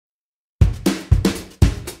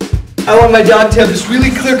I want my dog to have this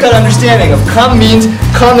really clear-cut understanding of come means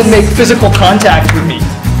come and make physical contact with me,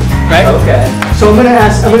 right? Okay. So I'm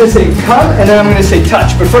gonna say come, and then I'm gonna say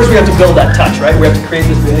touch. But first we have to build that touch, right? We have to create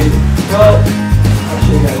this behavior. Well, I'll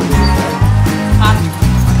show you how to do this.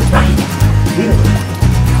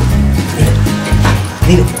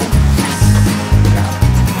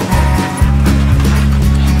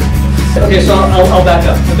 Okay, so I'll back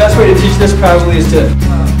up. The best way to teach this probably is to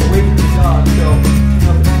wait for the dog.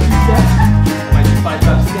 So, I might do 5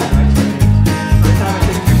 reps again, right? First time I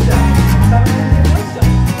take 2 steps.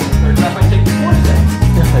 Third time I take 1 step.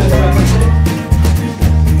 Third time I take 4 steps. Fifth time I take 3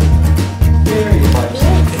 steps. Very much.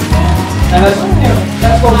 And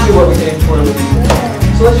that's mostly what we aim for with these.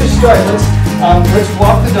 So let's just start. Let's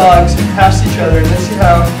walk the dogs past each other and let's see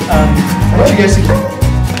how what you guys think.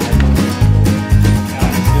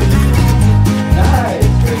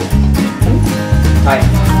 Hi.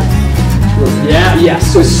 Yeah,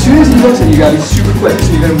 yes. So as soon as he looks at you, you gotta be super quick.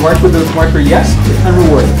 So you're gonna mark with the marker yes and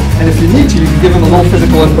reward. And if you need to, you can give him a little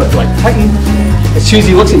physical input, like tighten. As soon as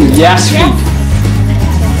he looks at you, yes, feet.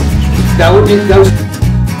 That was.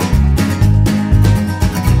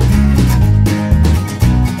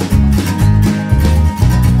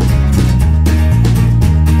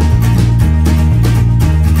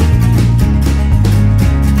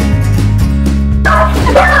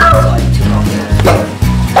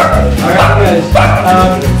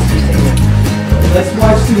 Let's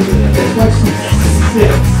watch some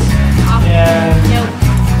 6.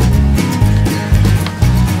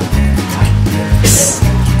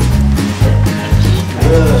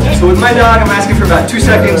 And so with my dog, I'm asking for about 2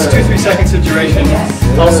 seconds, 2-3 seconds of duration.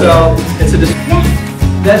 Also, it's a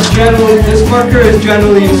that's generally, this marker is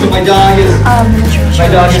generally, so my dog is on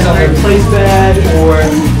their place bed, or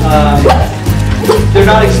they're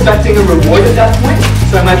not expecting a reward at that point.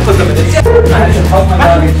 So I might put them in this. I should help my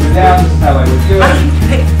dog get you down. This is how I would do it.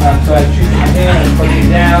 So I shoot your hand and put you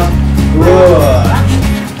down. Whoa.